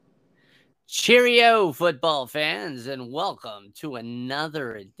Cheerio, football fans, and welcome to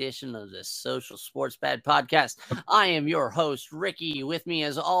another edition of the Social Sports Pad Podcast. I am your host, Ricky. With me,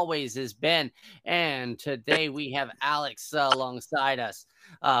 as always, is Ben, and today we have Alex alongside us.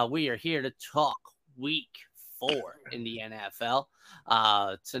 We are here to talk Week 4 in the NFL.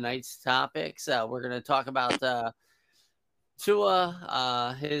 Tonight's topics, we're going to talk about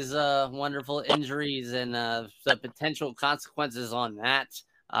Tua, his wonderful injuries, and the potential consequences on that.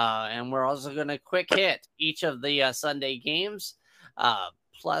 And we're also going to quick hit each of the Sunday games,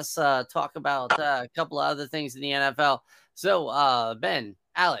 plus talk about a couple of other things in the NFL. So, Ben,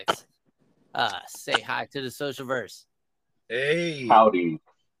 Alex, say hi to the Socialverse. Hey. Howdy.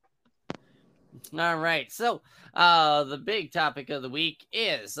 All right. So, the big topic of the week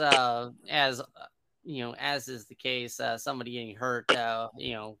is, as is the case, somebody getting hurt,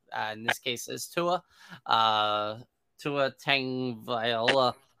 in this case is Tua. Tua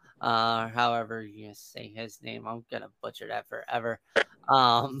Tagovailoa, however you say his name. I'm gonna butcher that forever.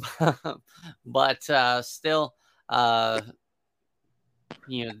 But still, the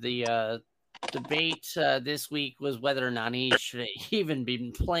debate this week was whether or not he should even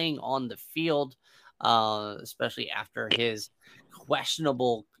be playing on the field, especially after his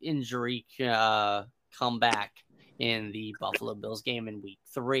questionable injury comeback in the Buffalo Bills game in Week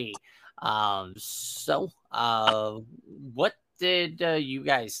 3. What did you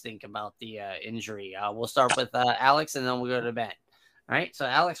guys think about the injury? We'll start with Alex, and then we'll go to Ben. All right. So,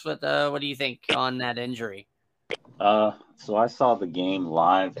 Alex, what do you think on that injury? So I saw the game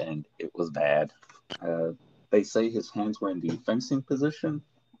live, and it was bad. They say his hands were in the fencing position,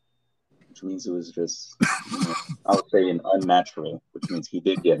 which means it was just, I would say, an unnatural, which means he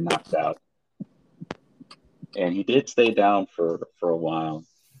did get knocked out. And he did stay down for a while.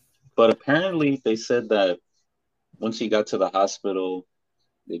 But apparently they said that once he got to the hospital,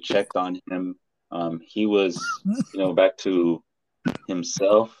 they checked on him. He was, back to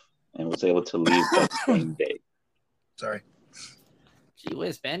himself and was able to leave that same day. Sorry. Gee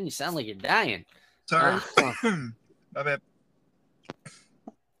whiz, Ben, you sound like you're dying. Sorry. My bad.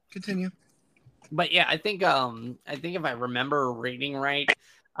 Continue. But yeah, I think if I remember reading right,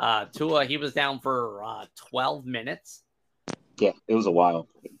 Tua, he was down for 12 minutes. Yeah, it was a while.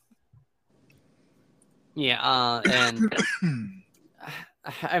 Yeah, and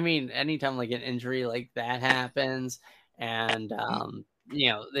I mean, anytime like an injury like that happens, and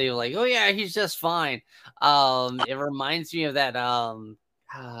they're like, "Oh yeah, he's just fine." It reminds me of that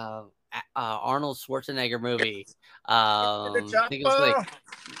Arnold Schwarzenegger movie. I think it was like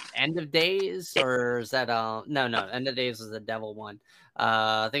End of Days, or is that no, End of Days was the devil one.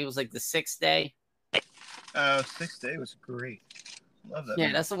 I think it was like The Sixth Day. Sixth Day was great. Love that. Yeah,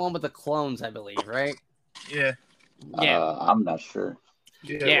 movie. that's the one with the clones, I believe, right? Yeah. I'm not sure.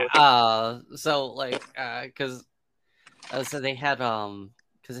 Yeah. So like, because so they had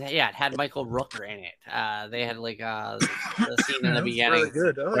it had Michael Rooker in it. They had like the scene in the beginning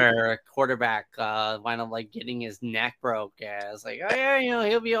really good. where a quarterback wound up like getting his neck broke. Yeah, it's like, oh yeah,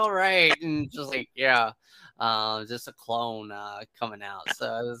 he'll be all right, and just like just a clone coming out.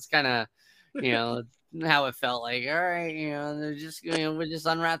 So it's kind of how it felt like. All right, they're just we just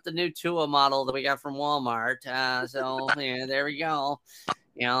unwrapped the new Tua model that we got from Walmart. So there we go.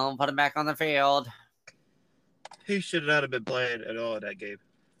 Put him back on the field. He should not have been playing at all in that game.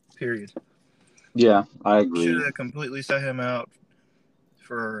 Period. Yeah, I agree. Should have completely set him out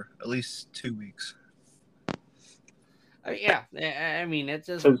for at least 2 weeks. Yeah, I mean, it's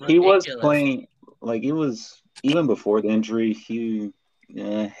just because he was playing like it was even before the injury.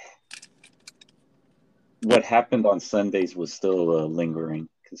 What happened on Sundays was still lingering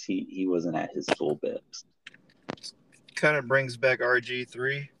because he wasn't at his full best. Kind of brings back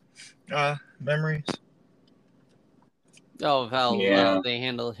RG3 memories. Oh, how they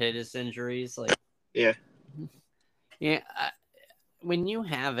handled his injuries, like yeah. When you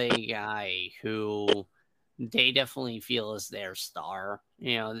have a guy who they definitely feel is their star,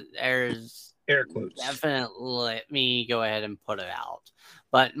 there's air quotes. Definitely let me go ahead and put it out.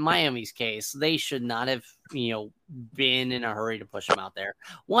 But in Miami's case, they should not have, been in a hurry to push him out there.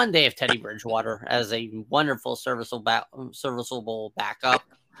 One, they have Teddy Bridgewater as a wonderful, serviceable backup.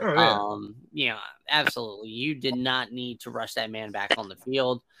 Oh, yeah. Absolutely. You did not need to rush that man back on the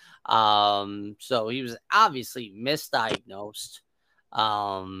field. So he was obviously misdiagnosed,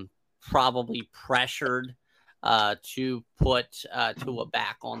 probably pressured to put Tua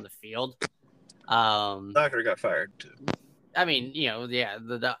back on the field. Doctor got fired too. I mean,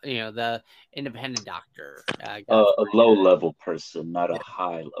 the independent doctor. A low-level person, not a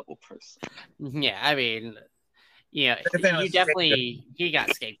high-level person. Yeah, I mean, he got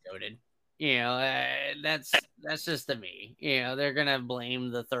scapegoated. That's just to me. They're gonna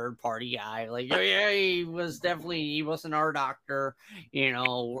blame the third party guy. Like, oh yeah, he wasn't our doctor. He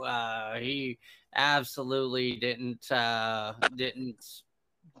absolutely didn't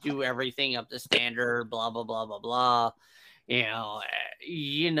do everything up to standard. Blah blah blah blah blah. That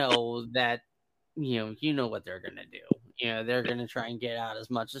what they're gonna do. They're gonna try and get out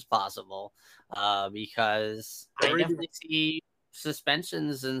as much as possible, because I definitely see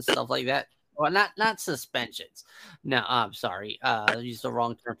suspensions and stuff like that. Well, not suspensions. No, I'm sorry. I used the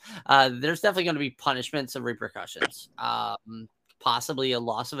wrong term. There's definitely going to be punishments and repercussions. Possibly a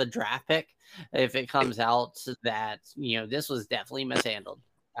loss of a draft pick if it comes out that this was definitely mishandled.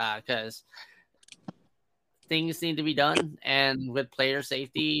 Because things need to be done, and with player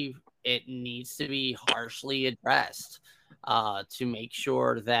safety, it needs to be harshly addressed to make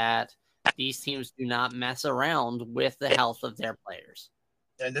sure that these teams do not mess around with the health of their players.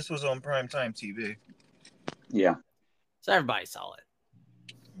 And this was on primetime TV. Yeah. So everybody saw it.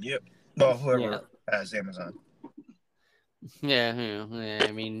 Yep. Well, whoever has Amazon. Yeah.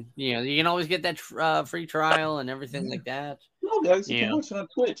 I mean, you can always get that free trial and everything like that. No, guys, you can watch it on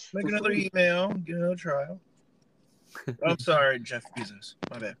Twitch. Make another email, get another trial. I'm sorry, Jeff Bezos.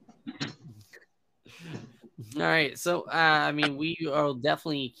 My bad. All right. So, I mean, we will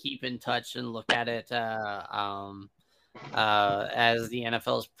definitely keep in touch and look at it as the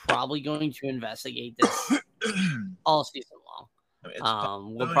NFL is probably going to investigate this all season long.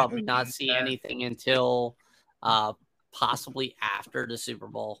 We'll probably not see anything until possibly after the Super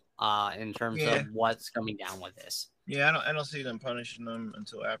Bowl in terms of what's coming down with this. Yeah, I don't see them punishing them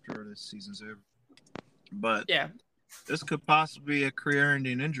until after the season's over. But this could possibly be a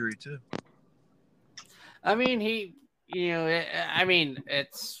career-ending injury too. I mean,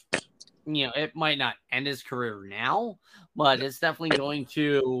 it's it might not end his career now, but it's definitely going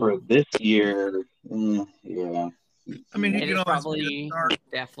to for this year. Yeah. I mean, he can always probably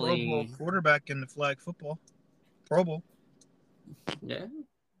definitely Pro Bowl quarterback in the flag football. Pro Bowl. Yeah.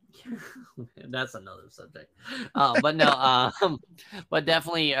 That's another subject. But no, but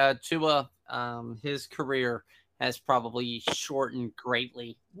definitely Tua, his career has probably shortened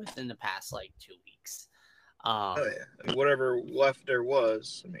greatly within the past 2 weeks. I mean, whatever left there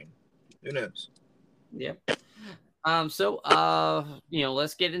was, I mean, who knows? Yep. So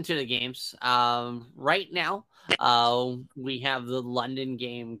let's get into the games. Right now, we have the London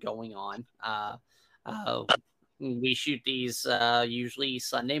game going on. We shoot these usually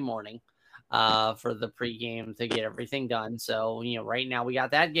Sunday morning for the pregame to get everything done. So, right now we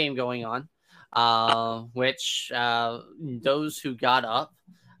got that game going on, which those who got up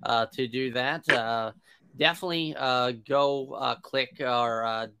to do that, definitely go click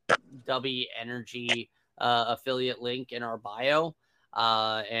our W Energy affiliate link in our bio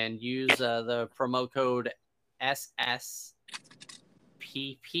and use the promo code SSPP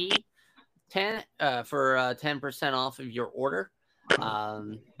 10 for 10% off of your order.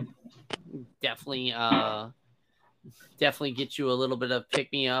 Definitely get you a little bit of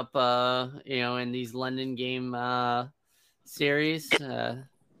pick me up in these London game series,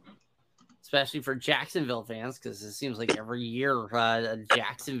 especially for Jacksonville fans, because it seems like every year a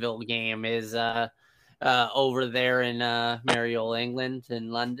Jacksonville game is over there in merry old England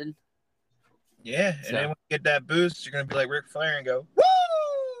in London. Yeah, and then when you get that boost, you're gonna be like Ric Flair and go, woo!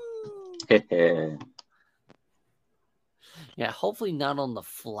 Yeah, hopefully not on the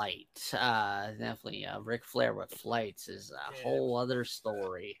flight. Definitely, Ric Flair with flights is a whole other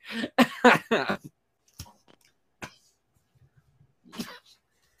story.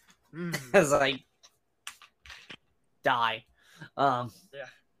 As I die.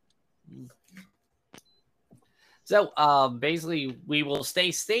 So basically, we will stay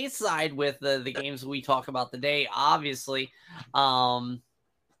stateside with the games we talk about today, obviously.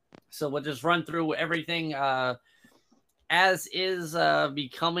 So we'll just run through everything as is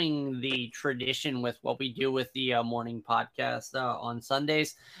becoming the tradition with what we do with the morning podcast on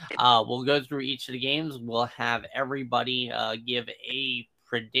Sundays. We'll go through each of the games. We'll have everybody give a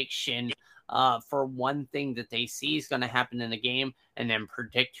prediction for one thing that they see is going to happen in the game, and then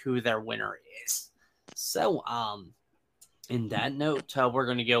predict who their winner is. So, in that note, we're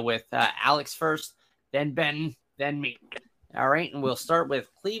going to go with Alex first, then Ben, then me. All right, and we'll start with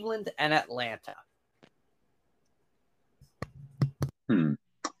Cleveland and Atlanta. So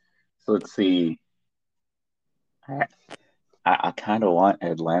let's see. I kind of want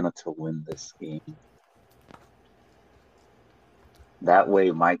Atlanta to win this game. That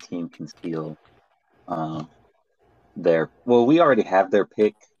way, my team can steal their. Well, we already have their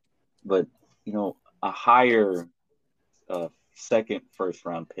pick, but a higher second first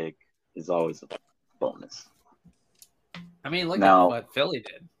round pick is always a bonus. I mean, look at what Philly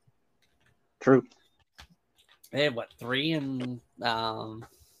did. True. They had what 3 and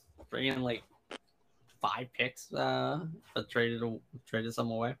like 5 picks. But traded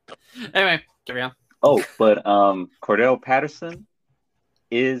some away. Anyway, carry on. Oh, but Cordell Patterson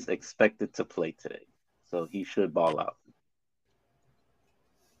is expected to play today, so he should ball out.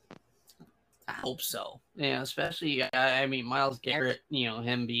 I hope so. Yeah, especially I mean Myles Garrett.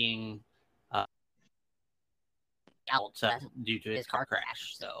 Him being out due to his car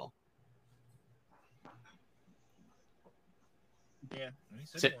crash. So. Yeah.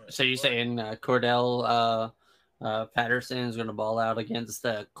 So you're saying Cordell Patterson is going to ball out against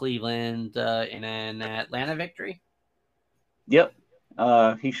Cleveland in an Atlanta victory? Yep.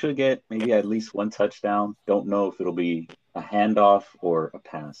 He should get maybe at least 1 touchdown. Don't know if it'll be a handoff or a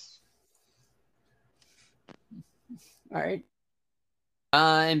pass. All right.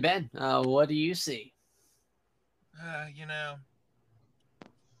 And Ben, what do you see?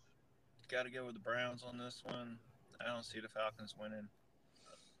 Got to go with the Browns on this one. I don't see the Falcons winning.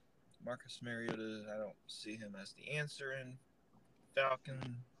 Marcus Mariota, I don't see him as the answer in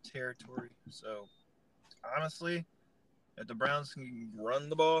Falcon territory. So, honestly, if the Browns can run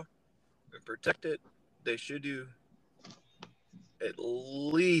the ball and protect it, they should do at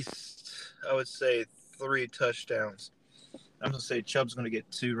least, I would say, 3 touchdowns. I'm going to say Chubb's going to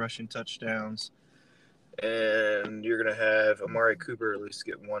get 2 rushing touchdowns, and you're going to have Amari Cooper at least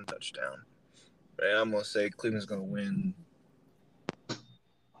get 1 touchdown. And I'm going to say Cleveland's going to win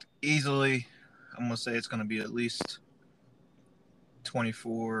easily. I'm going to say it's going to be at least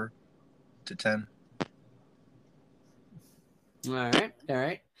 24-10. All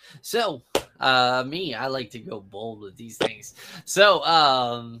right. So, I like to go bold with these things. So,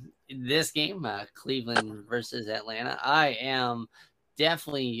 this game, Cleveland versus Atlanta, I am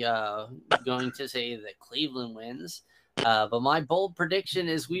definitely going to say that Cleveland wins. But my bold prediction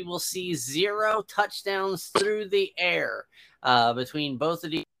is we will see 0 touchdowns through the air between both of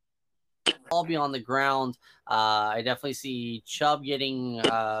these. All be on the ground. I definitely see Chubb getting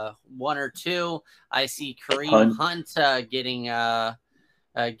 1 or 2. I see Kareem Hunt getting a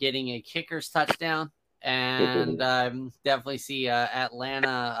kicker's touchdown, and definitely see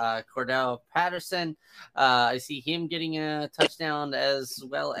Atlanta Cordell Patterson. I see him getting a touchdown as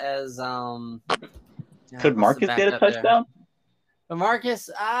well as could Marcus get a touchdown? But Marcus,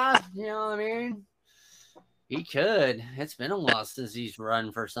 what I mean, he could. It's been a while since he's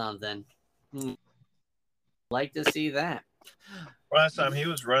run for something. Like to see that. Last time he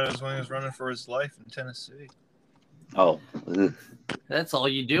was running was when he was running for his life in Tennessee. Oh, that's all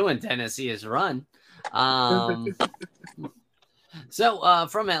you do in Tennessee is run. So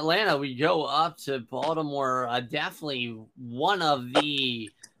from Atlanta, we go up to Baltimore. Definitely one of the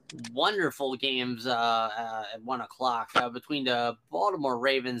wonderful games at 1:00 between the Baltimore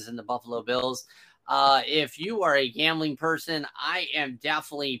Ravens and the Buffalo Bills. If you are a gambling person, I am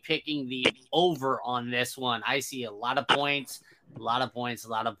definitely picking the over on this one. I see a lot of points.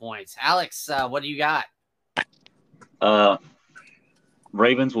 Alex, what do you got?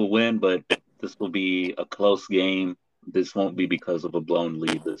 Ravens will win, but this will be a close game. This won't be because of a blown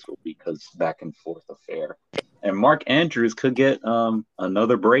lead. This will be because back and forth affair. And Mark Andrews could get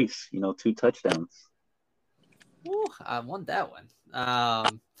another brace, 2 touchdowns. Ooh, I want that one.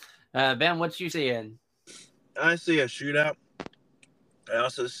 Ben, what you seeing? I see a shootout. I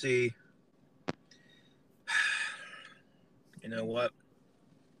also see, you know what?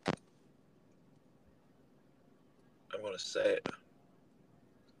 I'm going to say it.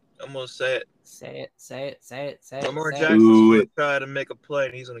 Say it. Lamar Jackson's going to try to make a play,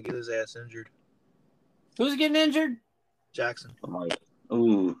 and he's going to get his ass injured. Who's getting injured? Jackson.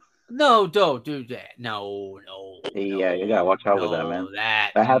 Ooh. No, don't do that. No. Yeah, you gotta watch out with that, man.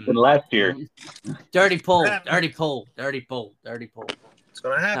 That happened last year. Dirty pull. It's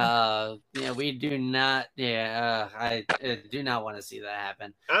gonna happen. We do not. I do not want to see that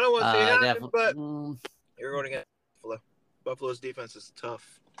happen. I don't want to see it happen, but you're going to get Buffalo. Buffalo's defense is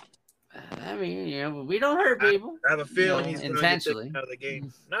tough. I mean, we don't hurt people. I have a feeling he's going to get taken out of the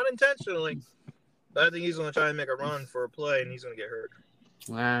game. Not intentionally, but I think he's going to try and make a run for a play, and he's going to get hurt.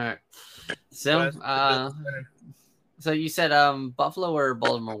 All right. So you said Buffalo or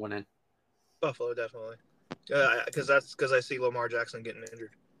Baltimore winning? Buffalo, definitely. Because I see Lamar Jackson getting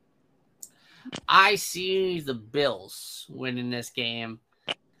injured. I see the Bills winning this game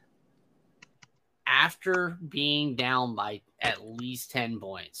after being down by at least 10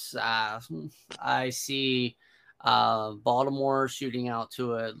 points. I see Baltimore shooting out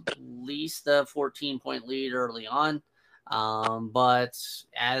to at least a 14-point lead early on. But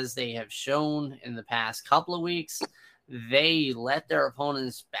as they have shown in the past couple of weeks, they let their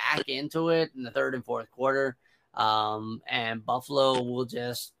opponents back into it in the third and fourth quarter. And Buffalo will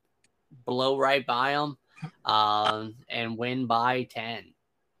just blow right by them and win by 10.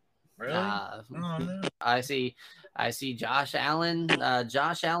 Really? Oh, no. I see Josh Allen.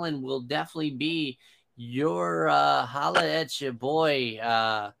 Josh Allen will definitely be your holla at your boy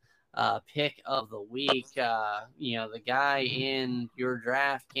pick of the week. The guy in your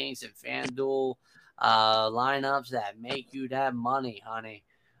DraftKings and FanDuel lineups that make you that money, honey.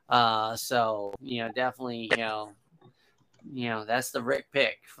 So definitely, that's the Rick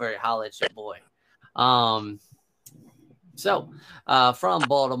pick for holla at your boy. So from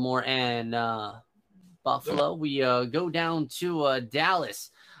Baltimore and Buffalo, we go down to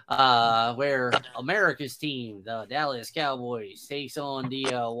Dallas, where America's team, the Dallas Cowboys, takes on the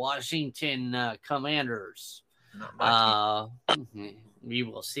Washington Commanders. We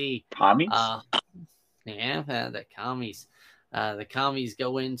will see. Commies? The commies. The commies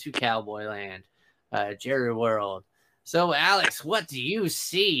go into Cowboy Land, Jerry World. So, Alex, what do you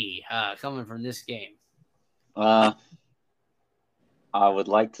see coming from this game? I would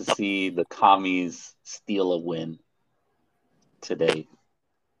like to see the commies steal a win today.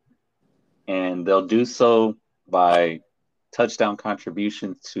 And they'll do so by touchdown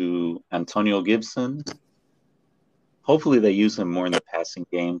contributions to Antonio Gibson. Hopefully they use him more in the passing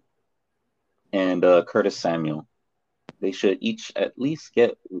game. And Curtis Samuel. They should each at least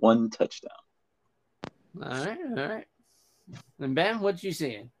get one touchdown. All right. And Ben, what you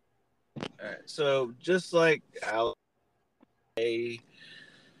seeing? All right. So just like Alex,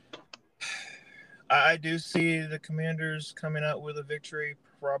 I do see the Commanders coming out with a victory,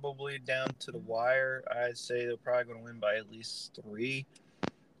 probably down to the wire. I'd say they're probably going to win by at least 3.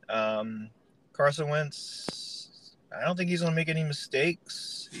 Carson Wentz, I don't think he's going to make any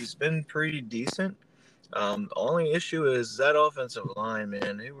mistakes. He's been pretty decent. The only issue is that offensive line,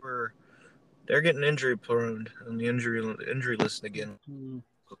 man. They're getting injury prone on the injury list again.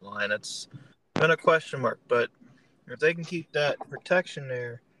 Line, that's been a question mark, but if they can keep that protection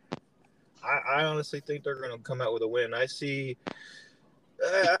there, I honestly think they're going to come out with a win. I don't see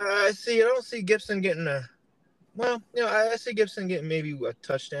Gibson getting I see Gibson getting maybe a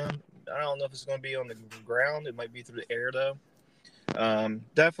touchdown. I don't know if it's going to be on the ground. It might be through the air, though.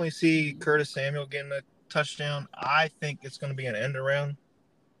 Definitely see Curtis Samuel getting a touchdown. I think it's going to be an end around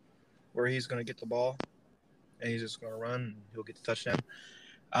where he's going to get the ball and he's just going to run and he'll get the touchdown.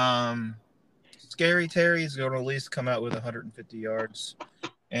 Scary Terry's going to at least come out with 150 yards,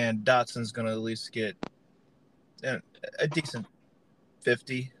 and Dotson's going to at least get a decent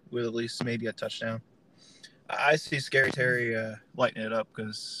 50 with at least maybe a touchdown. I see Scary Terry lighting it up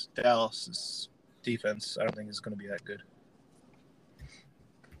because Dallas's defense, I don't think, is going to be that good.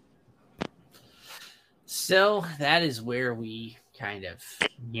 So that is where we kind of,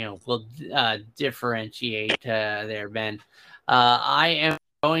 will differentiate there, Ben. I am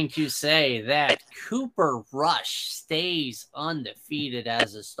going to say that Cooper Rush stays undefeated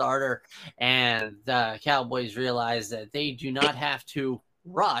as a starter, and the Cowboys realize that they do not have to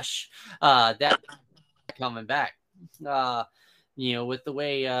rush that coming back. With the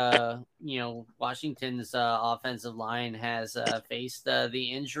way Washington's offensive line has faced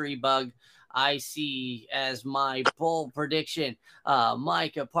the injury bug, I see as my bold prediction,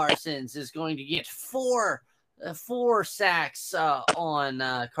 Micah Parsons is going to get four sacks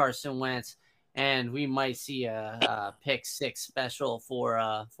on Carson Wentz, and we might see a pick 6 special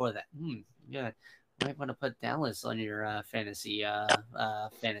for that. Yeah, might want to put Dallas on your fantasy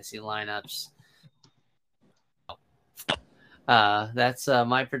lineups. That's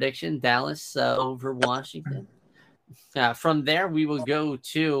my prediction. Dallas over Washington. From there, we will go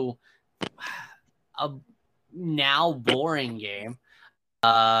to a now boring game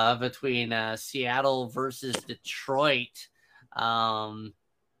between Seattle versus Detroit. No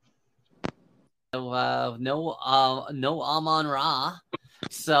Amon-Ra.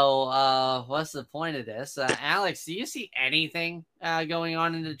 So what's the point of this? Alex, do you see anything going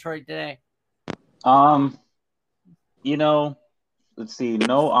on in Detroit today? Let's see.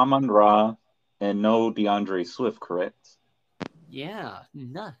 No Amon-Ra and no DeAndre Swift, correct? Yeah,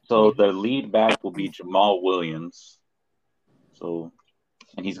 none. So the lead back will be Jamal Williams.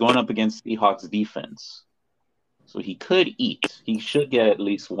 And he's going up against Seahawks defense. So he could eat. He should get at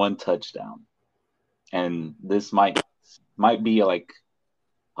least one touchdown. And this might be like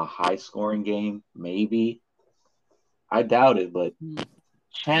a high scoring game, maybe. I doubt it, but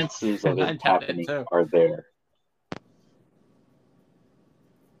chances of it happening are there.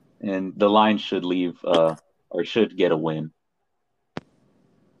 And the line should leave or should get a win.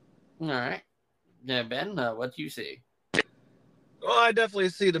 All right. Yeah, Ben, what do you see? Well, I definitely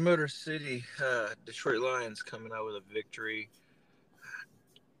see the Motor City Detroit Lions coming out with a victory.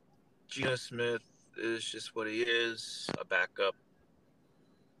 Geno Smith is just what he is, a backup,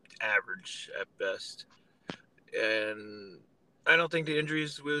 average at best. And I don't think the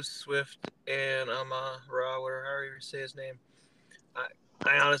injuries with Swift and Amon-Ra, whatever however you say his name, I,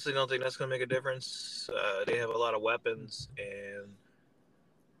 I honestly don't think that's going to make a difference. They have a lot of weapons, and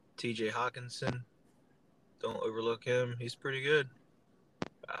TJ Hawkinson, don't overlook him. He's pretty good.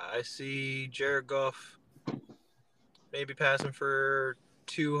 I see Jared Goff maybe passing for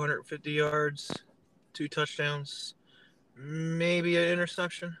 250 yards, 2 touchdowns, maybe an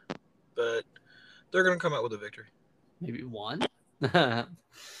interception, but they're going to come out with a victory. Maybe one? Yeah,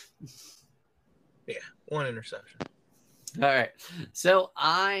 one interception. All right. So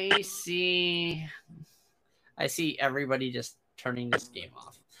I see everybody just turning this game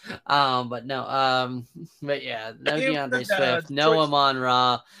off. But yeah, no DeAndre Swift, no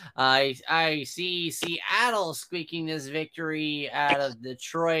Amon-Ra. I see Seattle squeaking this victory out of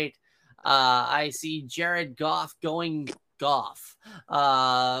Detroit. I see Jared Goff going Goff,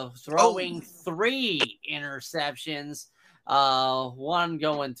 throwing 3 interceptions, one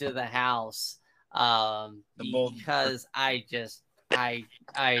going to the house. Because I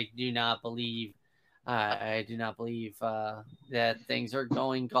do not believe that things are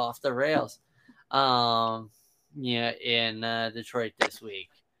going off the rails. In Detroit this week.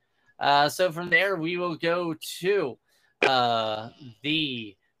 So from there, we will go to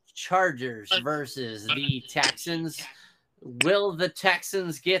the Chargers versus the Texans. Will the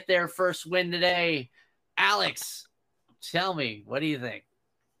Texans get their first win today? Alex, tell me, what do you think?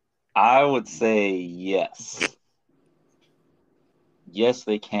 I would say yes. Yes,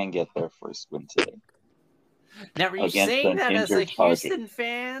 they can get their first win today. Now, are you saying that as a Houston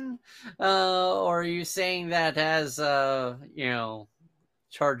fan, or are you saying that as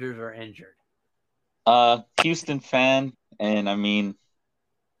Chargers are injured? Houston fan, and I mean,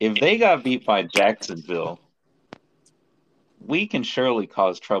 if they got beat by Jacksonville, we can surely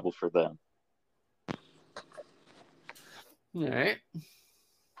cause trouble for them. All right.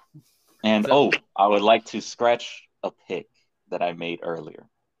 And I would like to scratch a pick that I made earlier.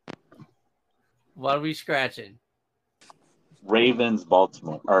 What are we scratching? Ravens Bills.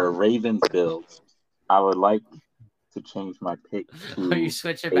 I would like to change my pick to. Are you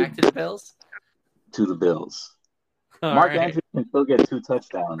switching back to the Bills? To the Bills. All Mark right. Andrews can still get 2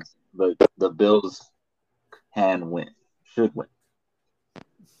 touchdowns, but the Bills should win.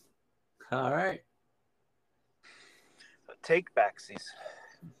 All right. Take backsies.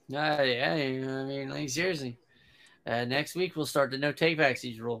 Yeah, I mean, like, seriously. Next week we'll start the no take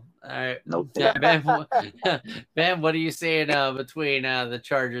backsies rule. All right. Nope. Ben, what are you saying between the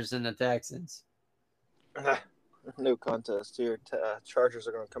Chargers and the Texans? No contest here. Chargers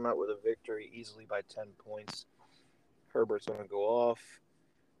are going to come out with a victory easily by 10 points. Herbert's going to go off.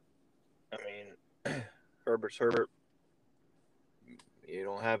 I mean, Herbert's Herbert. You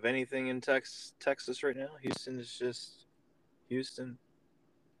don't have anything in Texas right now. Houston is just Houston,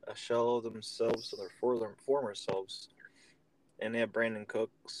 a shell of themselves, of their former selves. And they have Brandon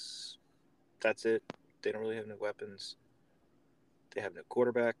Cooks. That's it. They don't really have any weapons. They have no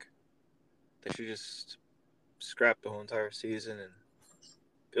quarterback. They should just scrap the whole entire season and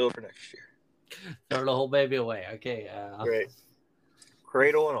build for next year. Throw the whole baby away. Okay. Great.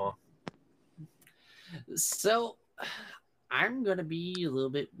 Cradle and all. So I'm going to be a little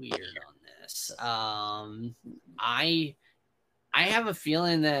bit weird on this. I have a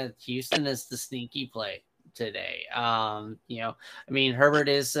feeling that Houston is the sneaky play today. I mean, Herbert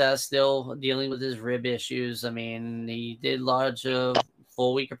is still dealing with his rib issues. I mean, he did lodge a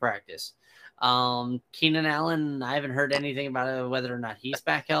full week of practice. Keenan Allen, I haven't heard anything about whether or not he's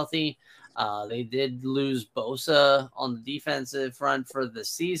back healthy. They did lose Bosa on the defensive front for the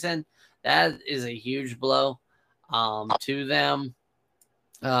season. That is a huge blow to them.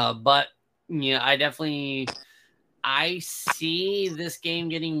 But I see this game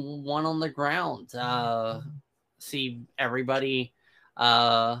getting won on the ground. See everybody,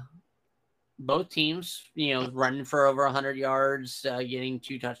 both teams, running for over 100 yards, getting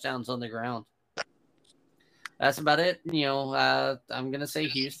 2 touchdowns on the ground. That's about it. I'm going to say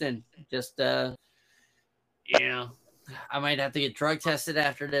Houston. Just, I might have to get drug tested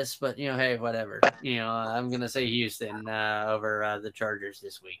after this, but, hey, whatever. I'm going to say Houston over the Chargers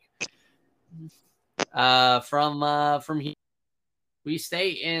this week. From here, we stay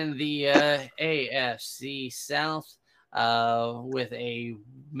in the AFC South. with a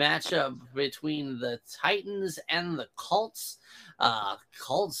matchup between the Titans and the Colts.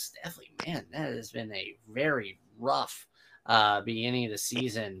 Colts, definitely, man, that has been a very rough beginning of the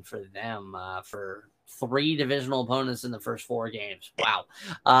season for them, for 3 divisional opponents in the first 4 games. Wow.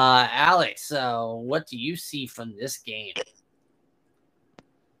 Alex, what do you see from this game?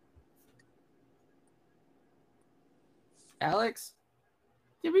 Alex,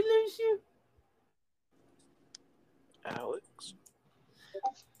 did we lose you? Alex?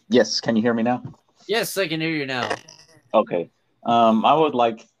 Yes, can you hear me now? Yes, I can hear you now. Okay. I would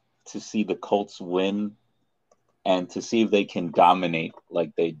like to see the Colts win and to see if they can dominate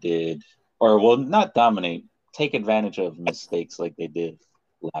like they did, or well, not dominate, take advantage of mistakes like they did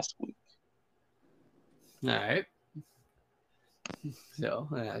last week. All right. So,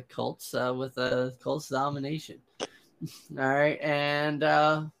 Colts with a Colts domination. All right, and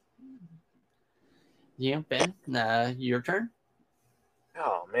Ben, your turn.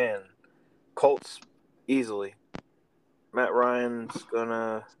 Oh man, Colts easily. Matt Ryan's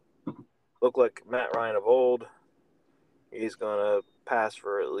gonna look like Matt Ryan of old. He's gonna pass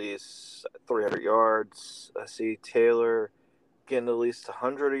for at least 300 yards. I see Taylor getting at least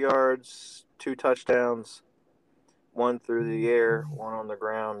 100 yards, 2 touchdowns, 1 through the air, 1 on the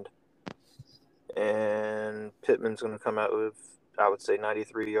ground. And Pittman's going to come out with, I would say,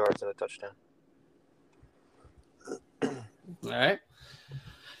 93 yards and a touchdown. All right.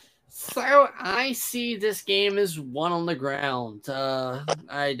 So I see this game as 1 on the ground.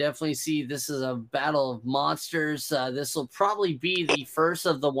 I definitely see this as a battle of monsters. This will probably be the first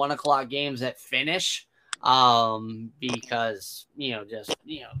of the 1 o'clock games that finish, because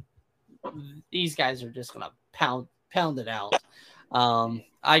these guys are just gonna pound it out. It'll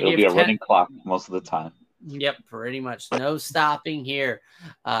be a running clock most of the time. Yep, pretty much no stopping here.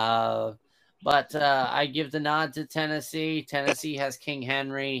 But I give the nod to Tennessee. Tennessee has King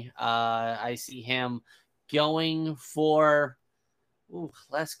Henry. I see him going for,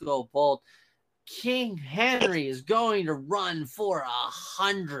 let's go bold. King Henry is going to run for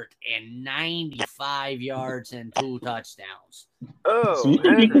 195 yards and 2 touchdowns. Oh, so you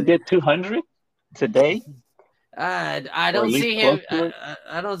think he could get 200 today? I don't see him.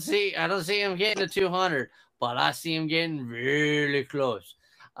 I don't see him getting to 200, but I see him getting really close.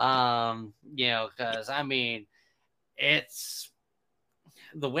 Because I mean, it's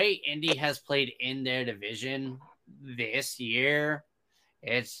the way Indy has played in their division this year.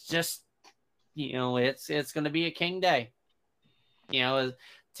 It's just, it's going to be a king day.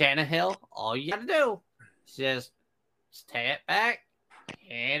 Tannehill, all you got to do is just step back,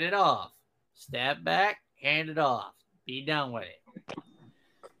 hand it off. Step back, hand it off. Be done with it.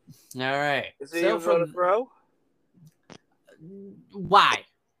 All right. Is he going to throw? Why?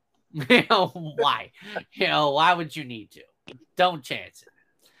 Why? Why would you need to? Don't chance it.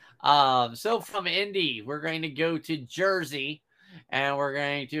 So from Indy, we're going to go to Jersey, and we're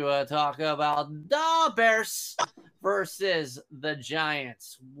going to talk about the Bears versus the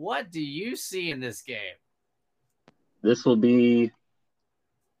Giants. What do you see in this game? This will be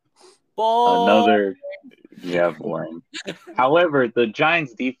another, boring. However, the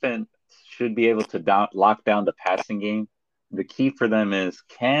Giants defense should be able to lock down the passing game. The key for them is,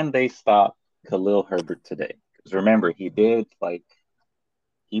 can they stop Khalil Herbert today? Because remember, he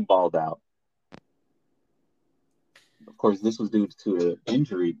balled out. Of course, this was due to an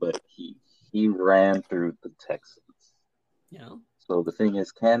injury, but he ran through the Texans. Yeah. So the thing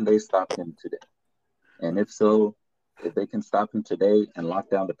is, can they stop him today? And if so, if they can stop him today and lock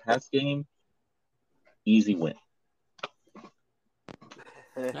down the pass game, easy win.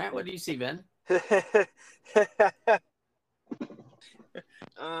 All right, what do you see, Ben?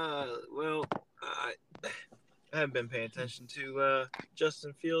 Well, I haven't been paying attention to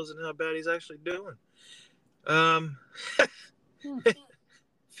Justin Fields and how bad he's actually doing.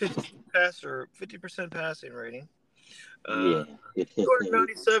 50% passing rating.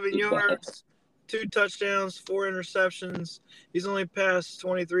 297 yards, 2 touchdowns, 4 interceptions. He's only passed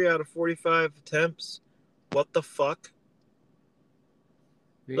 23 out of 45 attempts. What the fuck?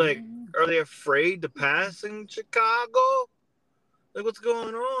 Like, are they afraid to pass in Chicago? Like, what's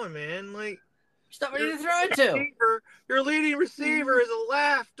going on, man? Like, somebody to throw it to. Your leading receiver is a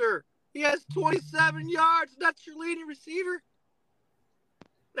laughter. He has 27 yards. That's your leading receiver?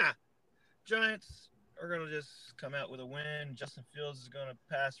 Nah. Giants are going to just come out with a win. Justin Fields is going to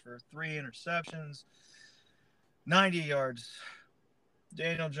pass for 3 interceptions, 90 yards.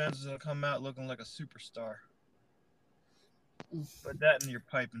 Daniel Jones is going to come out looking like a superstar. Put that in your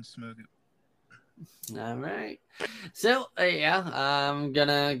pipe and smoke it. All right. So yeah, I'm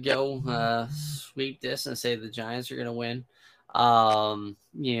gonna go sweep this and say the Giants are gonna win.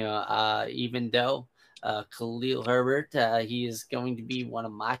 Even though Khalil Herbert, he is going to be one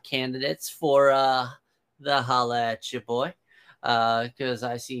of my candidates for the holla at your boy, because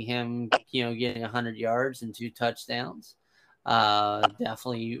I see him, getting 100 yards and 2 touchdowns.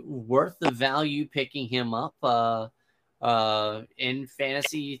 Definitely worth the value picking him up. In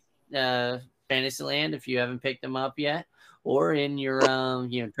Fantasyland if you haven't picked them up yet, or in your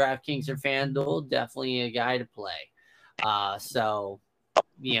DraftKings or FanDuel, definitely a guy to play. So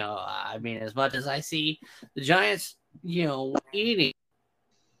I mean, as much as I see the Giants, eating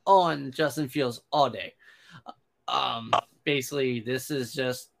on Justin Fields all day, basically this is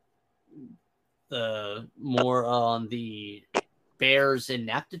just the more on the Bears'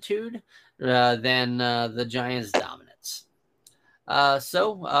 ineptitude than the Giants' dominance.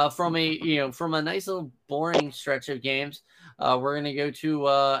 From a nice little boring stretch of games, we're gonna go to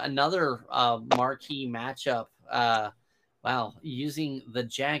another marquee matchup. Wow, using the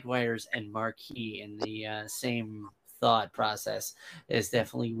Jaguars and marquee in the same thought process is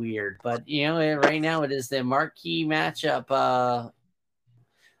definitely weird. But right now it is the marquee matchup.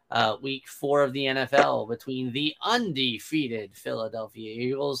 Week 4 of the NFL between the undefeated Philadelphia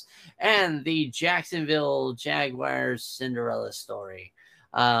Eagles and the Jacksonville Jaguars Cinderella story.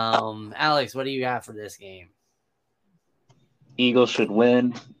 Alex, what do you got for this game? Eagles should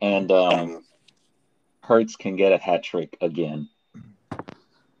win, and Hurts can get a hat trick again.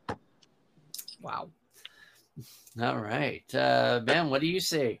 Wow. All right. Ben, what do you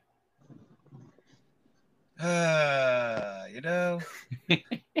say? I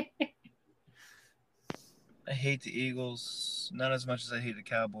hate the Eagles, not as much as I hate the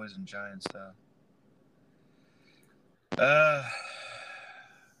Cowboys and Giants, though. I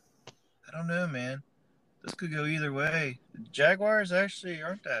don't know, man. This could go either way. The Jaguars actually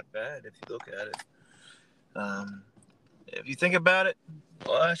aren't that bad if you look at it. If you think about it,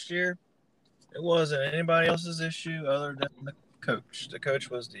 last year it wasn't anybody else's issue other than the coach. The coach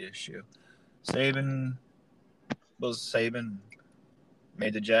was the issue. Saban was Saban.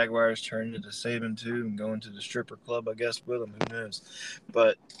 Made the Jaguars turn into Saban too and go into the stripper club, I guess, with him. Who knows?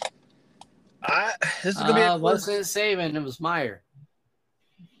 But this is gonna be a close. Wasn't Saban, it was Meyer.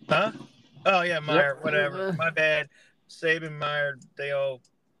 Huh? Oh yeah, Meyer. Yep. Whatever. My bad. Saban, Meyer, they all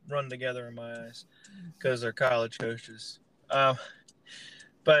run together in my eyes because they're college coaches. But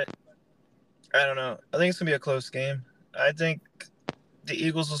I don't know. I think it's gonna be a close game. I think the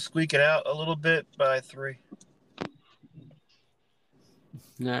Eagles will squeak it out a little bit by 3.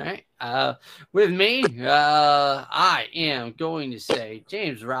 All right. With me, I am going to say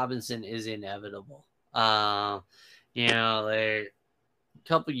James Robinson is inevitable. A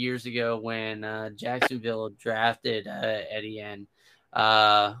couple years ago when Jacksonville drafted Etienne,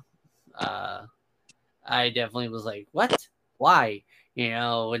 I definitely was like, "What? Why?"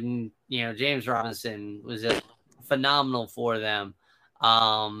 When James Robinson was just phenomenal for them.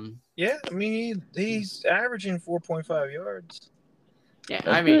 Yeah, I mean he's averaging 4.5 yards. Yeah,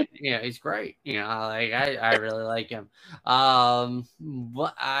 I mean, he's great. I really like him.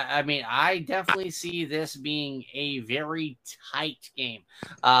 But I mean, I definitely see this being a very tight game.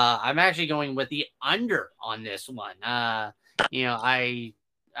 I'm actually going with the under on this one. I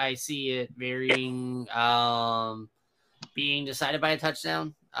see it being decided by a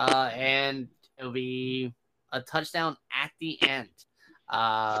touchdown, and it'll be a touchdown at the end.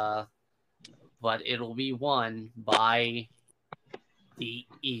 But it'll be won by the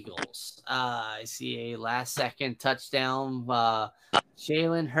Eagles. I see a last second touchdown.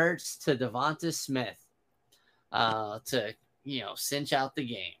 Jalen Hurts to Devonta Smith to cinch out the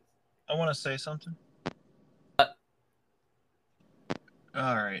game. I want to say something.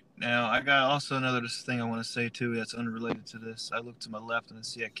 All right. Now, I got also another thing I want to say, too, that's unrelated to this. I look to my left and I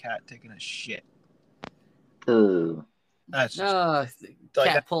see a cat taking a shit. That's just,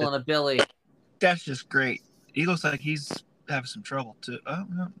 cat pulling a Billy. That's just great. He looks like he's having some trouble, too. Oh,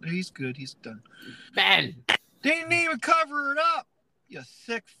 no, he's good. He's done. Ben! Didn't even cover it up, you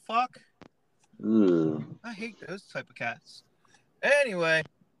sick fuck. I hate those type of cats. Anyway,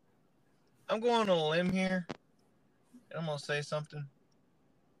 I'm going on a limb here, and I'm going to say something.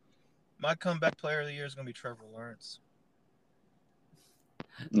 My comeback player of the year is going to be Trevor Lawrence.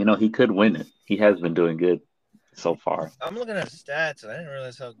 He could win it. He has been doing good so far. I'm looking at his stats, and I didn't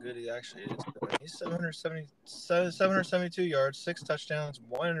realize how good he actually is. He's 772 yards, 6 touchdowns,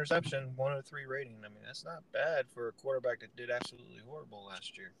 1 interception, 103 rating. I mean, that's not bad for a quarterback that did absolutely horrible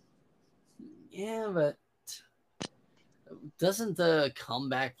last year. Yeah, but doesn't the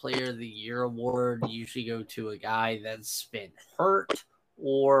comeback player of the year award usually go to a guy that's been hurt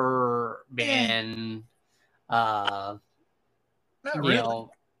or been, Not you really.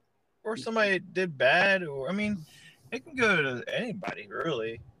 know, Or somebody did bad, or I mean, it can go to anybody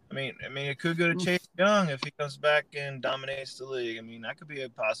really. I mean, it could go to Chase Young if he comes back and dominates the league. I mean, that could be a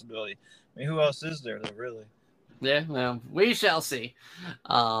possibility. I mean, who else is there though, really? yeah, well, we shall see.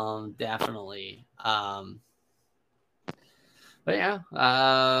 Definitely. But yeah,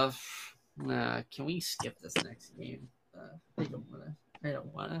 can we skip this next game? I don't wanna.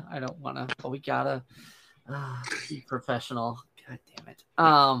 I don't wanna. But we gotta be professional. God damn it.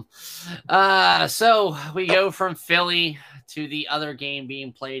 So we go from Philly to the other game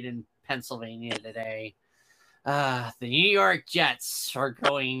being played in Pennsylvania today. The New York Jets are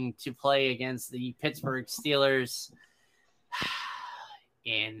going to play against the Pittsburgh Steelers.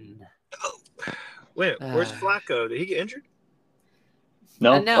 Wait, where's Flacco? Did he get injured?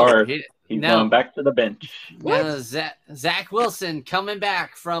 No, no, or he's going back to the bench. What? Zach Wilson coming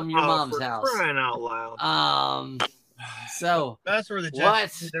back from your mom's for house. Crying out loud. So that's where the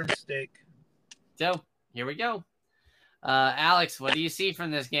Jets did their mistake. So here we go. Alex, what do you see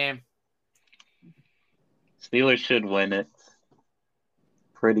from this game? Steelers should win it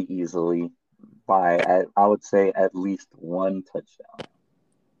pretty easily by, I would say, at least one touchdown.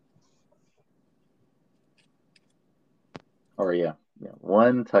 Or yeah,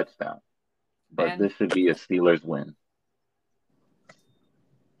 one touchdown. But this should be a Steelers win.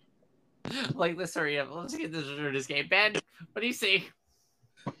 Like, let's hurry up. Let's get this game. Ben, what do you see?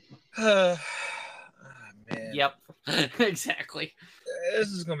 Man. Yep, exactly. This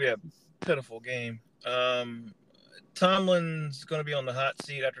is going to be a pitiful game. Tomlin's going to be on the hot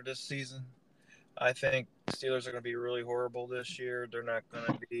seat after this season. I think Steelers are going to be really horrible this year. They're not going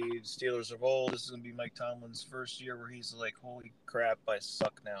to be Steelers of old. This is going to be Mike Tomlin's first year where he's like, holy crap, I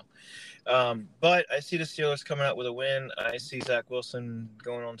suck now. But I see the Steelers coming out with a win. I see Zach Wilson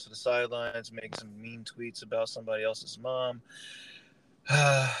going onto the sidelines, making some mean tweets about somebody else's mom.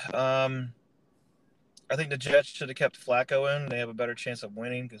 I think the Jets should have kept Flacco in. They have a better chance of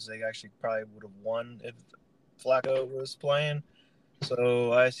winning because they actually probably would have won if Flacco was playing.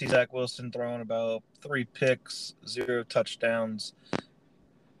 So I see Zach Wilson throwing about 3 picks, 0 touchdowns,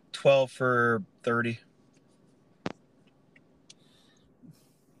 12 for 30.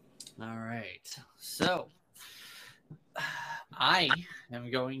 All right. So I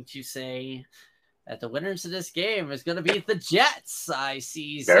am going to say that the winners of this game is going to be the Jets. I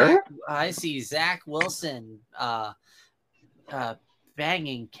see Zach Wilson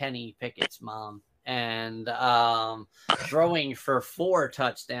banging Kenny Pickett's mom and throwing for 4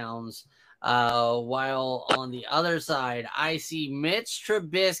 touchdowns. While on the other side, I see Mitch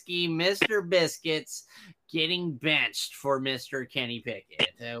Trubisky, Mr. Biscuits, getting benched for Mr. Kenny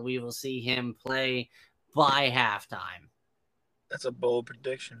Pickett. We will see him play by halftime. That's a bold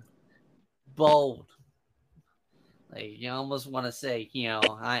prediction. Bold. Like, you almost want to say,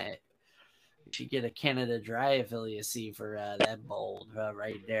 I should get a Canada Dry affiliacy for that bold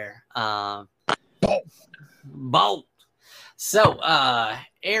right there. Bold. So,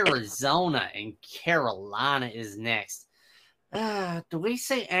 Arizona and Carolina is next. Do we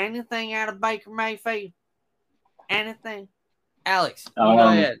see anything out of Baker Mayfield? Anything? Alex, you go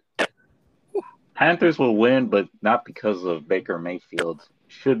ahead. Panthers will win, but not because of Baker Mayfield.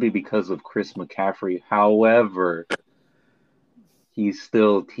 Should be because of Chris McCaffrey. However, he's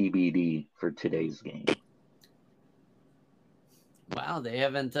still TBD for today's game. Wow, they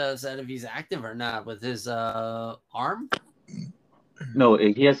haven't said if he's active or not with his arm? No,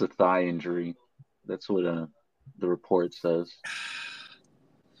 he has a thigh injury. That's what the report says.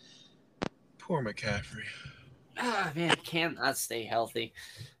 Poor McCaffrey. Man, cannot stay healthy.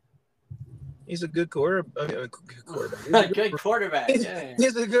 He's a good quarterback. Good quarterback.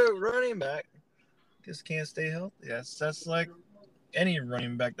 He's a good running back. Just can't stay healthy. That's like any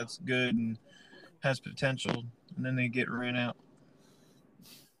running back that's good and has potential, and then they get ran out.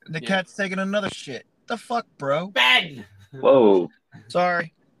 The cat's taking another shit. The fuck, bro? Ben! Whoa.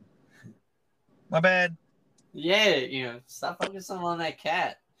 Sorry. My bad. Yeah, stop focusing on that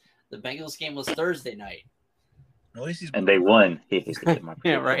cat. The Bengals game was Thursday night. At least and they won.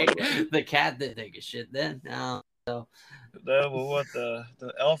 Yeah, right. The cat did take a shit then. So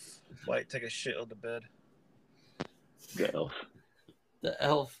the elf like take a shit on the bed. The elf. The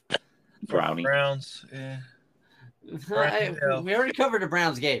elf. Brownie. Browns. Yeah. We already covered the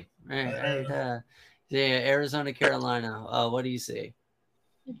Browns game. Right. Arizona, Carolina. What do you see?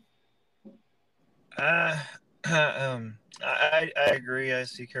 I agree. I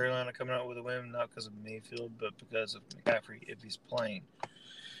see Carolina coming out with a win, not because of Mayfield, but because of McCaffrey if he's playing.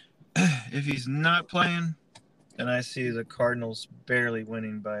 If he's not playing, then I see the Cardinals barely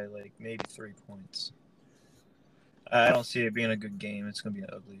winning by like maybe 3 points. I don't see it being a good game. It's going to be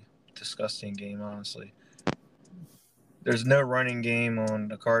an ugly, disgusting game, honestly. There's no running game on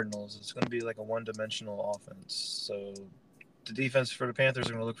the Cardinals. It's going to be like a one-dimensional offense. So the defense for the Panthers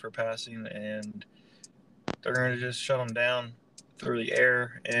are going to look for passing, and they're going to just shut them down through the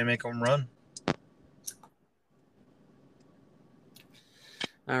air and make them run.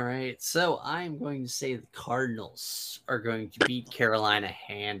 All right, so I'm going to say the Cardinals are going to beat Carolina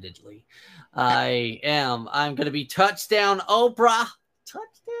handedly. I'm going to be touchdown Oprah.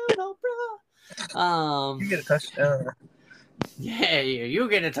 Touchdown Oprah. You get a touchdown. Yeah, you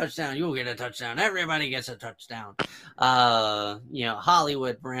get a touchdown. You get a touchdown. Everybody gets a touchdown.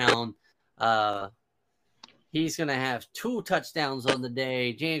 Hollywood Brown. He's going to have 2 touchdowns on the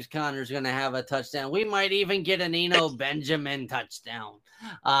day. James Conner's going to have a touchdown. We might even get an Eno Benjamin touchdown.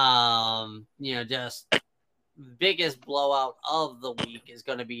 Just biggest blowout of the week is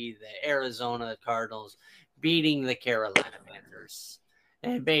going to be the Arizona Cardinals beating the Carolina Panthers.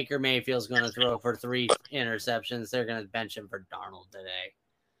 And Baker Mayfield's going to throw for 3 interceptions. They're going to bench him for Darnold today.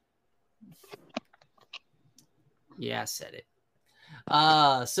 Yeah, I said it.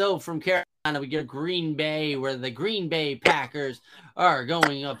 So from Carolina, we get Green Bay, where the Green Bay Packers are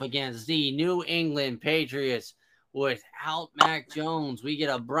going up against the New England Patriots. Without Mac Jones, we get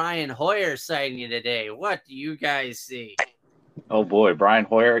a Brian Hoyer sighting today. What do you guys see? Oh boy, Brian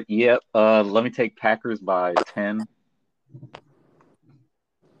Hoyer. Yep. Let me take Packers by 10.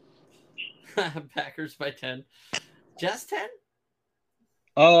 Packers by 10. Just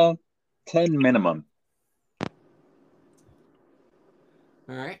 10? 10 minimum.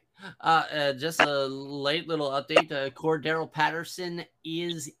 All right. Just a late little update. Cordero Patterson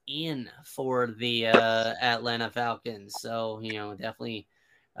is in for the Atlanta Falcons. So, definitely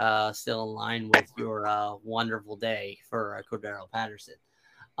still in line with your wonderful day for Cordero Patterson.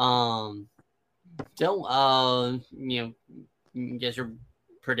 Guess your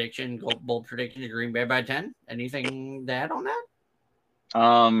prediction, bold prediction to Green Bay by 10. Anything to add on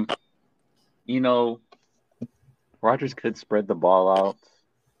that? Rodgers could spread the ball out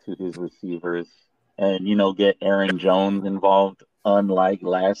to his receivers and, get Aaron Jones involved, unlike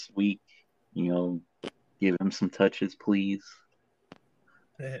last week. Give him some touches, please.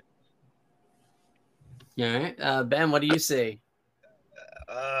 All right. Ben, what do you see?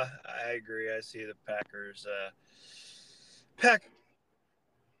 I agree. I see the Packers pack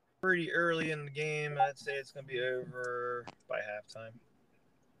pretty early in the game. I'd say it's going to be over by halftime.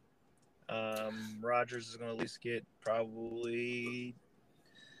 Rodgers is going to at least get probably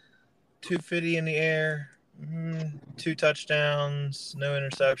 250 in the air, 2 touchdowns, no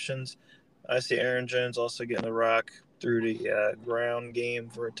interceptions. I see Aaron Jones also getting the rock through the ground game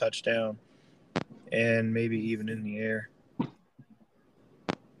for a touchdown and maybe even in the air.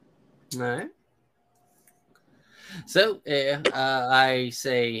 All right. So I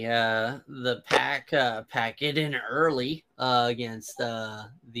say the pack it in early against the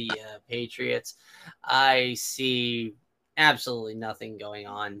Patriots. I see absolutely nothing going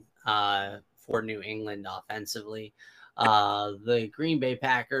on for New England offensively. The Green Bay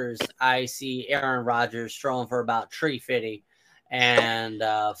Packers, I see Aaron Rodgers throwing for about 350 and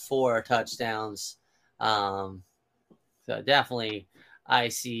 4 touchdowns. So definitely I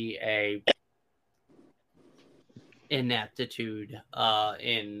see a ineptitude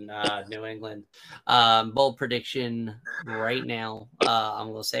in New England. Bold prediction right now. I'm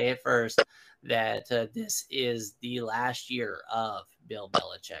going to say it first that this is the last year of Bill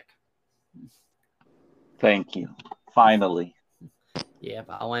Belichick. Thank you. Finally. Yep,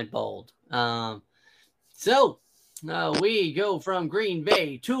 I went bold. So we go from Green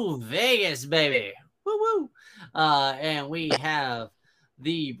Bay to Vegas, baby. Woo woo. And we have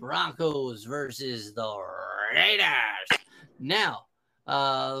the Broncos versus the Raiders. Now,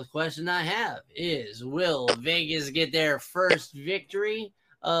 the question I have is, will Vegas get their first victory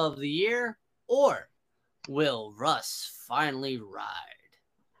of the year, or will Russ finally ride?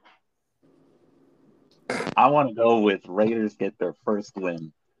 I want to go with Raiders get their first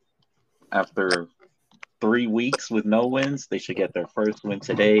win. After 3 weeks with no wins, they should get their first win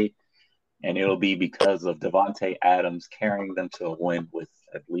today, and it'll be because of Devontae Adams carrying them to a win with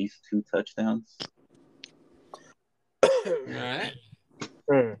at least 2 touchdowns. All right.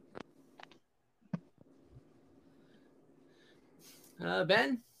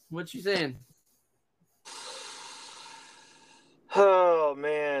 Ben, what you saying? Oh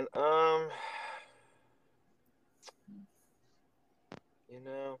man, You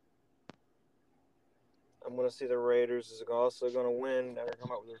know, I'm going to see the Raiders is also going to win. They're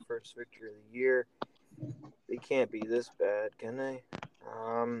come out with their first victory of the year. They can't be this bad, can they?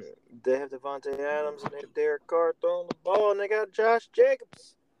 They have Devontae Adams and they have Derek Carr throwing the ball, and they got Josh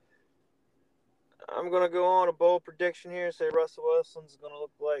Jacobs. I'm going to go on a bold prediction here and say Russell Wilson's going to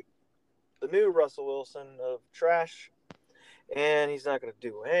look like the new Russell Wilson of trash. And he's not going to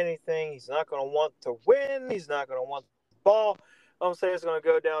do anything. He's not going to want to win. He's not going to want the ball. I'm saying it's going to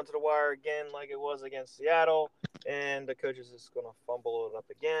go down to the wire again like it was against Seattle. And the coach is just going to fumble it up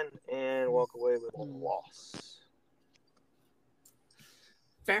again and walk away with a loss.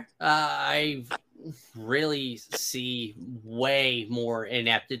 Fair. I really see way more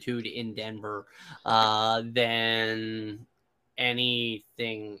ineptitude in Denver than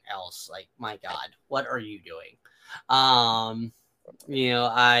anything else. Like, my God, what are you doing? I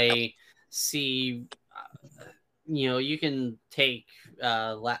see, you can take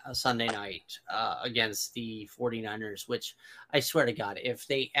Sunday night against the 49ers, which I swear to God, if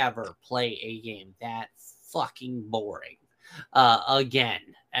they ever play a game that fucking boring, again,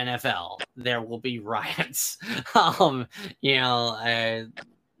 NFL, there will be riots.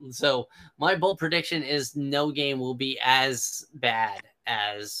 So my bold prediction is no game will be as bad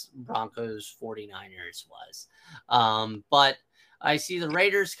as Broncos 49ers was. But I see the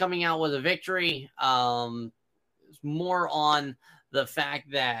Raiders coming out with a victory. More on the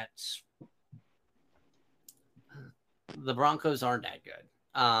fact that the Broncos aren't that good.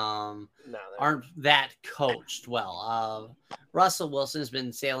 Aren't that coached well. Russell Wilson's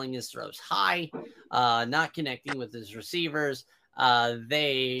been sailing his throws high, not connecting with his receivers.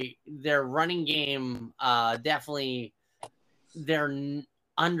 Their running game, definitely they're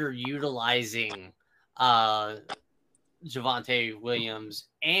underutilizing Javonte Williams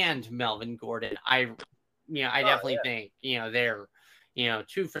and Melvin Gordon. I definitely think, they're,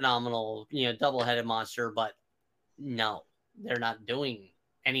 two phenomenal, double-headed monster, but no, they're not doing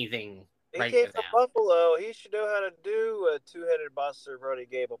anything. He came from Buffalo. He should know how to do a two-headed monster Brody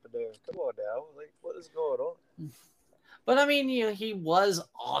gave up in there. Come on now. Like, what is going on? But I mean, he was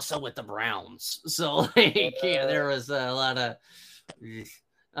also with the Browns. So there was a lot of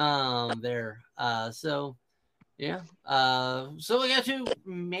there. So yeah. So we got to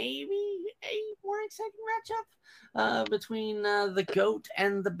maybe a more exciting matchup between the GOAT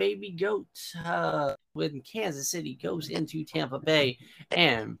and the baby goat when Kansas City goes into Tampa Bay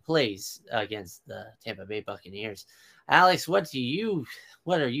and plays against the Tampa Bay Buccaneers. Alex, what are you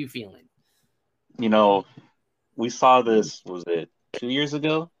feeling? We saw this, was it 2 years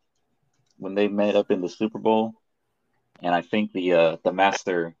ago when they met up in the Super Bowl? And I think the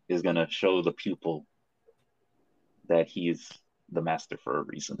master is going to show the pupil that he's the master for a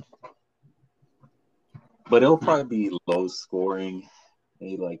reason. But it'll probably be low scoring.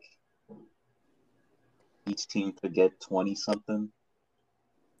 Maybe like each team could get 20 something.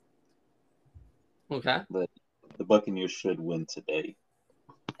 Okay. But the Buccaneers should win today.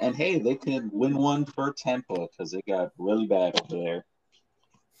 And hey, they could win one for Tampa because it got really bad over there.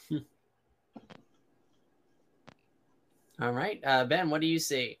 All right. Ben, what do you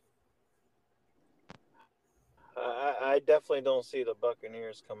see? I definitely don't see the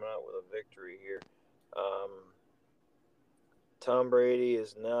Buccaneers coming out with a victory here. Tom Brady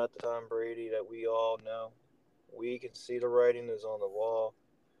is not the Tom Brady that we all know. We can see the writing is on the wall.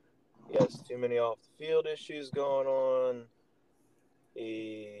 He has too many off-the-field issues going on.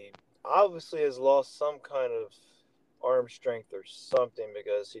 He obviously has lost some kind of arm strength or something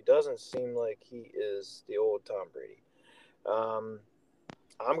because he doesn't seem like he is the old Tom Brady. I'm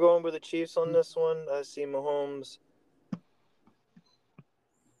going with the Chiefs on this one. I see Mahomes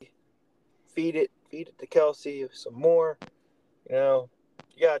feed it to Kelsey some more. You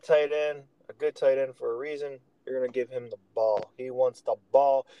got a tight end, a good tight end for a reason. You're going to give him the ball. He wants the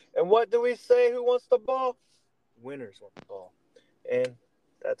ball. And what do we say? Who wants the ball? Winners want the ball. And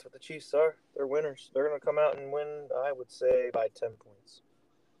that's what the Chiefs are. They're winners. They're going to come out and win, I would say, by 10 points.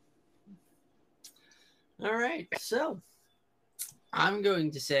 All right. So I'm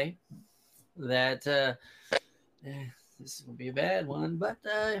going to say that this will be a bad one, but,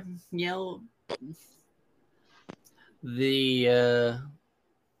 oh,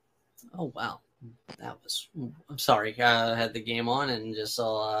 wow. I'm sorry. I had the game on and just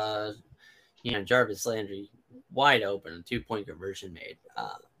saw, Jarvis Landry wide open, 2-point conversion made.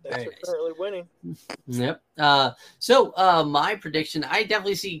 That's currently winning. Yep. So my prediction, I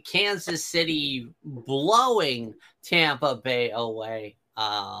definitely see Kansas City blowing Tampa Bay away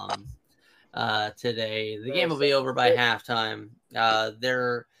today. The game will be over by halftime.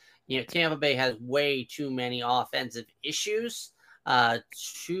 Tampa Bay has way too many offensive issues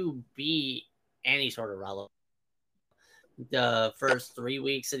to be any sort of relevant. The first 3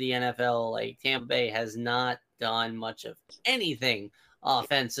 weeks of the NFL, like Tampa Bay has not done much of anything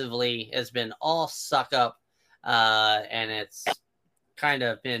offensively. It's been all suck up, and it's kind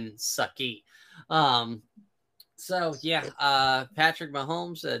of been sucky. So yeah, Patrick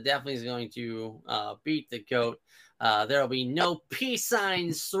Mahomes definitely is going to beat the GOAT. There will be no peace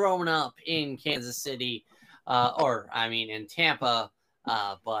signs thrown up in Kansas City, in Tampa,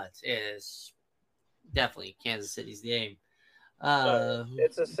 but it is definitely Kansas City's game.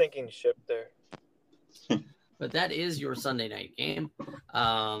 It's a sinking ship there. But that is your Sunday night game.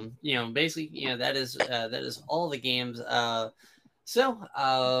 Basically, that is all the games.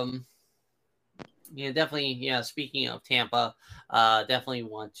 Definitely, speaking of Tampa, definitely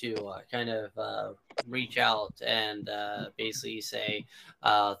want to kind of reach out and basically say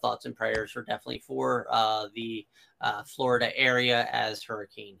thoughts and prayers are definitely for the Florida area as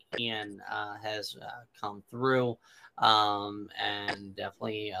Hurricane Ian has come through. And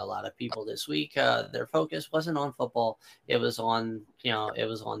definitely a lot of people this week, their focus wasn't on football. It was on,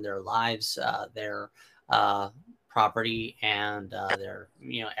 their lives, their property, and their,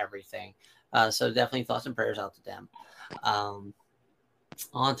 everything. So definitely thoughts and prayers out to them.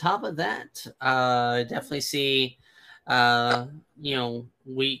 On top of that, I definitely see,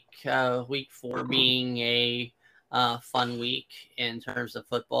 week 4 being a fun week in terms of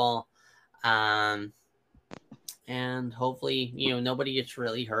football. And hopefully, nobody gets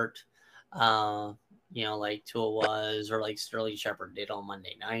really hurt. Like Tua was, or like Sterling Shepard did on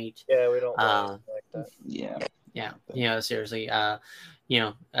Monday night. Yeah, we don't want like that. Yeah. Seriously.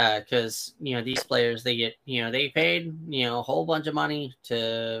 Because these players, they get they paid a whole bunch of money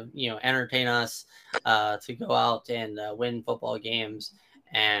to entertain us, to go out and win football games,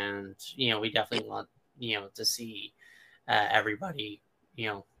 and we definitely want to see everybody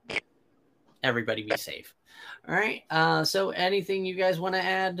everybody be safe. All right. So anything you guys want to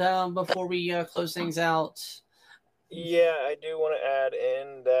add before we close things out? Yeah, I do want to add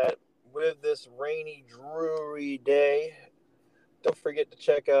in that with this rainy, dreary day, don't forget to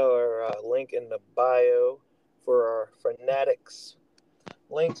check out our link in the bio for our Fanatics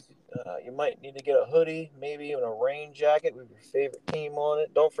link. You might need to get a hoodie, maybe even a rain jacket with your favorite team on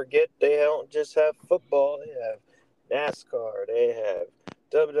it. Don't forget, they don't just have football. They have NASCAR. They have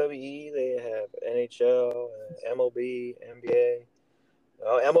WWE. They have NHL, MLB, NBA.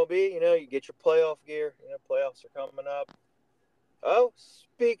 MLB, you get your playoff gear. Playoffs are coming up. Oh,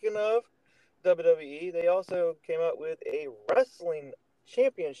 speaking of WWE, they also came out with a wrestling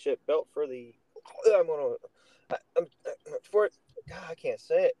championship belt for the. I can't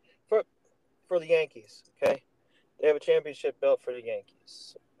say it for the Yankees. Okay, they have a championship belt for the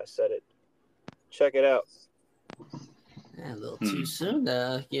Yankees. I said it. Check it out. A little too soon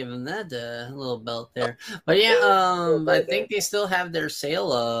to give him that little belt there. But yeah, I think they still have their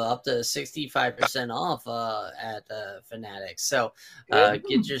sale up to 65% off at Fanatics. So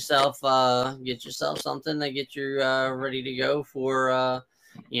get yourself something to get you ready to go for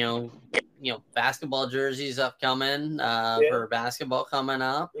basketball jerseys upcoming for basketball coming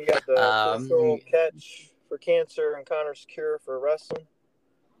up. You got the Crystal Catch for cancer and Connor's Cure for wrestling.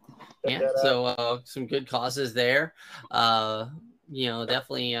 So some good causes there.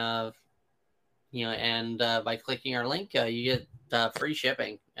 Definitely. And by clicking our link, you get free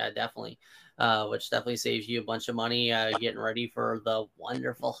shipping. Definitely, which definitely saves you a bunch of money getting ready for the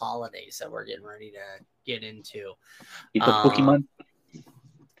wonderful holidays that we're getting ready to get into. It's a Pokemon.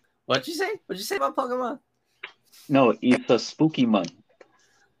 What'd you say? What'd you say about Pokemon? No, it's a spooky month.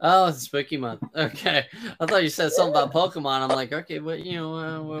 Oh, it's spooky month. Okay, I thought you said something about Pokemon. I'm like, okay, but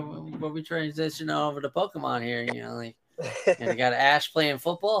what we transition over to Pokemon here? Like, you got Ash playing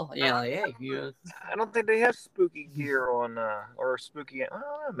football. Like, hey, I don't think they have spooky gear on or spooky. I don't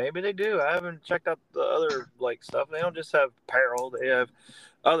know. Maybe they do. I haven't checked out the other stuff. They don't just have apparel. They have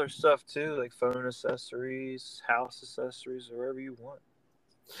other stuff too, like phone accessories, house accessories, or whatever you want.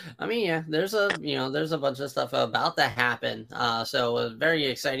 I mean, yeah, there's a bunch of stuff about to happen. So a very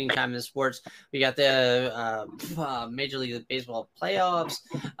exciting time in sports. We got the Major League Baseball playoffs.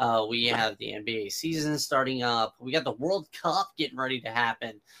 We have the NBA season starting up. We got the World Cup getting ready to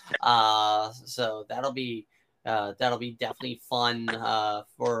happen. So that'll be definitely fun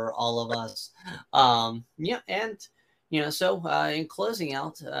for all of us. And so in closing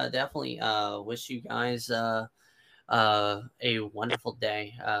out, definitely wish you guys a wonderful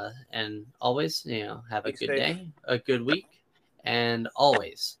day, and always have a good day, a good week, and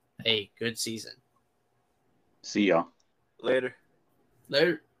always a good season. See y'all later.